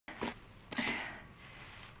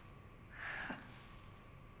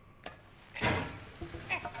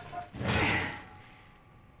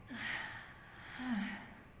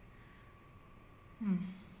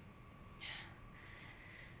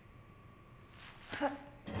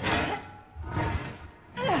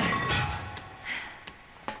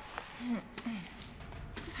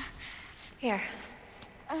Here.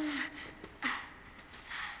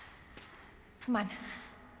 Come on.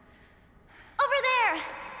 Over there!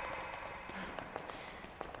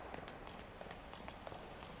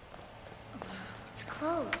 It's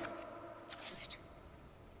closed.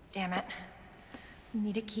 Damn it. We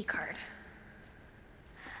need a key card.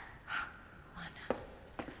 Hold on.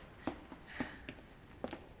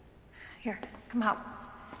 Here, come out.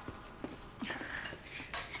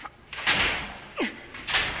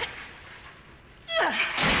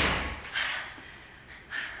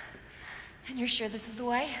 And you're sure this is the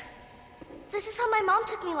way? This is how my mom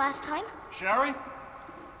took me last time. Sherry?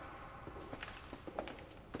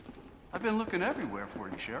 I've been looking everywhere for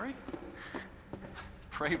you, Sherry.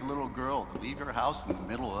 Brave little girl to leave your house in the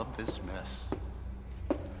middle of this mess.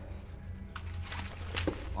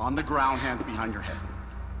 On the ground, hands behind your head.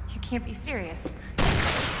 You can't be serious.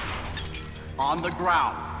 On the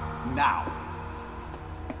ground, now.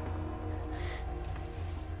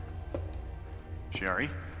 Sherry,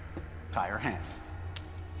 tie her hands.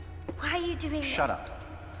 Why are you doing this? Shut up.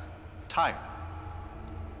 Tie her.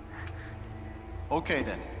 Okay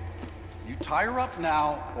then. You tie her up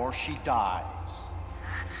now, or she dies.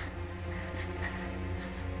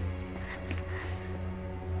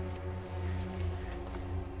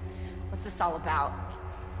 What's this all about?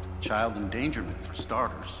 Child endangerment, for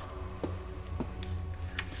starters.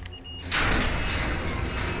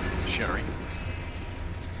 Sherry,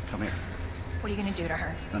 come here. What are you gonna do to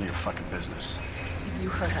her? None of your fucking business. If you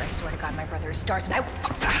hurt her, I swear to God, my brother is stars and I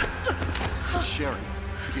will... Sherry,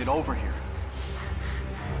 get over here.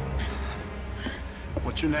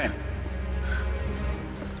 What's your name?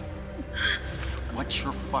 What's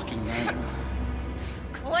your fucking name?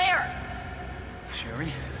 Claire!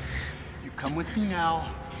 Sherry, you come with me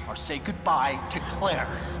now, or say goodbye to Claire.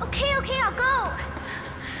 Okay, I'll go.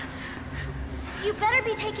 You better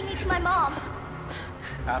be taking me to my mom.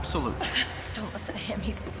 Absolutely. Don't listen to him,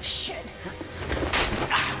 he's full of shit.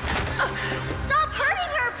 Stop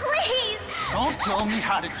hurting her, please! Don't tell me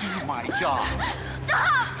how to do my job.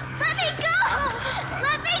 Stop! Let me go!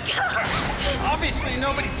 Let me go! Obviously,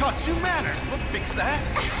 nobody taught you manners. We'll fix that.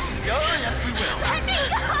 Yes, we will. Let me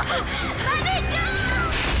go! Let me go!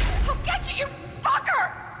 I'll get you, you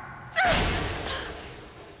fucker!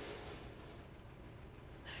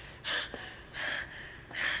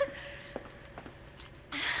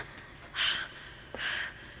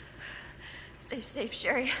 Stay safe,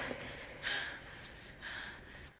 Sherry.